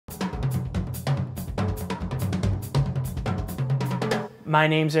My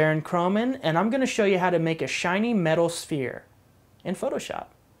name's Kromann, and I'm going to show you how to make a shiny metal sphere in Photoshop.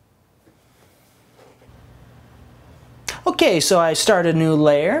 Okay, so I start a new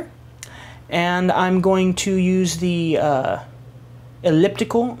layer, and I'm going to use the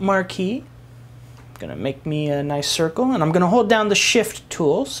elliptical marquee. I'm going to make me a nice circle, and I'm going to hold down the Shift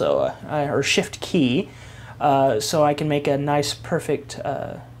tool, or Shift key, so I can make a nice, perfect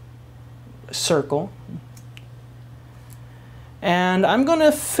circle. And I'm going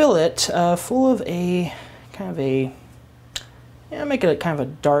to fill it full of a make it a kind of a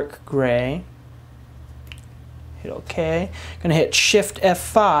dark gray. Hit OK. Going to hit Shift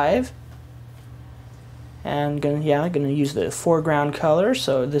F5, and going to use the foreground color,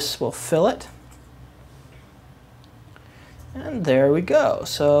 so this will fill it. And there we go.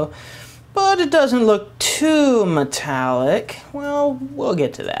 So, but it doesn't look too metallic. Well, we'll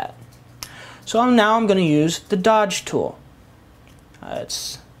get to that. So now I'm going to use the Dodge tool.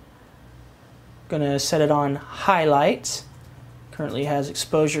 It's going to set it on highlights. Currently has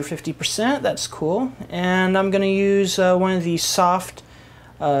exposure 50%. That's cool. And I'm going to use one of these soft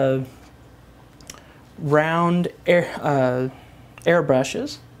round air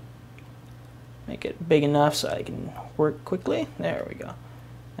brushes. Make it big enough so I can work quickly. There we go.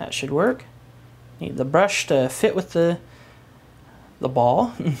 That should work. Need the brush to fit with the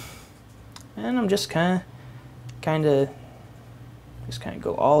ball. And I'm just kind of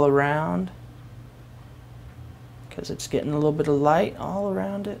go all around, because it's getting a little bit of light all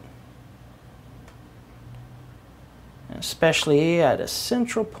around it, and especially at a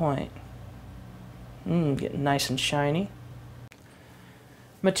central point. Getting nice and shiny.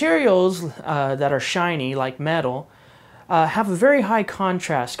 Materials that are shiny, like metal, have a very high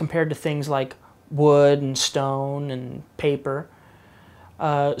contrast compared to things like wood and stone and paper.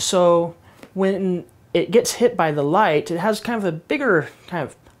 So when it gets hit by the light, it has kind of a bigger kind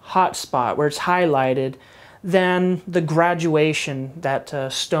of hot spot where it's highlighted than the graduation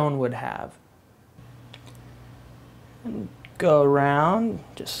that stone would have. And go around,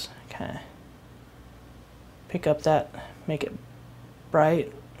 just kind of pick up that, make it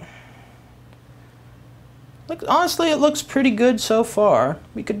bright. Look, honestly, it looks pretty good so far.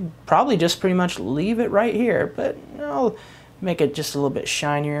 We could probably just pretty much leave it right here, but I'll make it just a little bit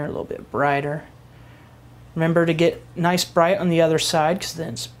shinier, a little bit brighter. Remember to get nice bright on the other side, because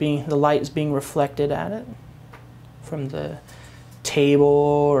then the light is being reflected at it from the table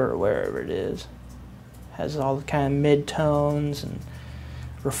or wherever it is. Has all the kind of mid-tones and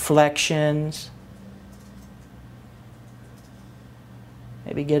reflections.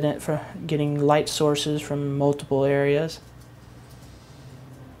 Maybe getting light sources from multiple areas.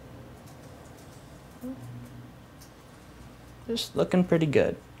 Just looking pretty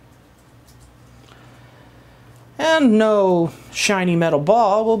good. And no shiny metal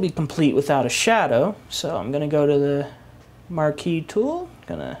ball will be complete without a shadow, so I'm going to go to the marquee tool.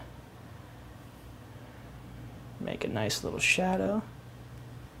 Going to make a nice little shadow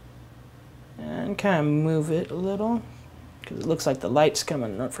and kind of move it a little, because it looks like the light's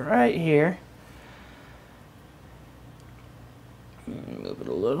coming up from right here. Move it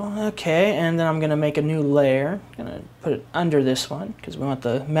a little. Okay, and then I'm going to make a new layer. I'm going to put it under this one, because we want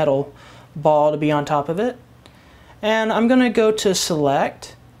the metal ball to be on top of it. And I'm going to go to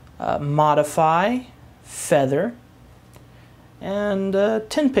Select, Modify, Feather, and 10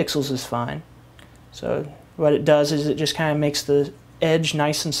 pixels is fine. So what it does is it just kind of makes the edge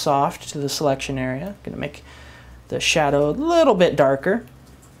nice and soft to the selection area. I'm going to make the shadow a little bit darker.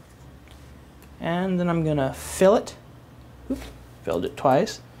 And then I'm going to fill it. Oops, filled it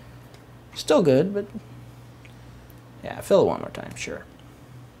twice. Still good, but yeah, fill it one more time, sure.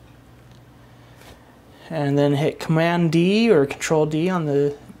 And then hit Command D or Control D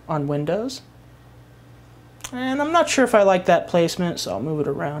on Windows. And I'm not sure if I like that placement, so I'll move it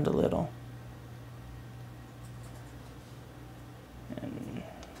around a little. And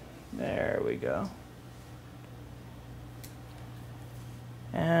there we go.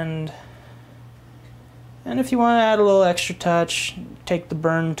 And if you want to add a little extra touch, take the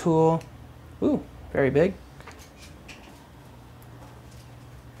burn tool. Ooh, very big.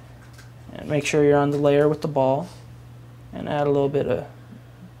 And make sure you're on the layer with the ball, and add a little bit of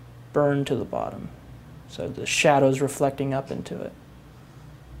burn to the bottom, so the shadow's reflecting up into it.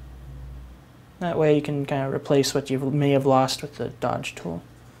 That way you can kind of replace what you may have lost with the Dodge tool.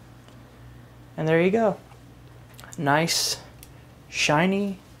 And there you go. Nice,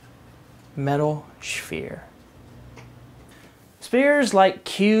 shiny metal sphere. Spheres, like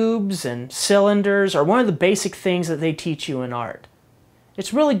cubes and cylinders, are one of the basic things that they teach you in art.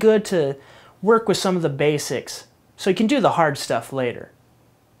 It's really good to work with some of the basics so you can do the hard stuff later.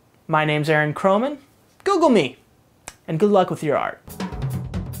 My name's Aaron Kromann. Google me, and good luck with your art.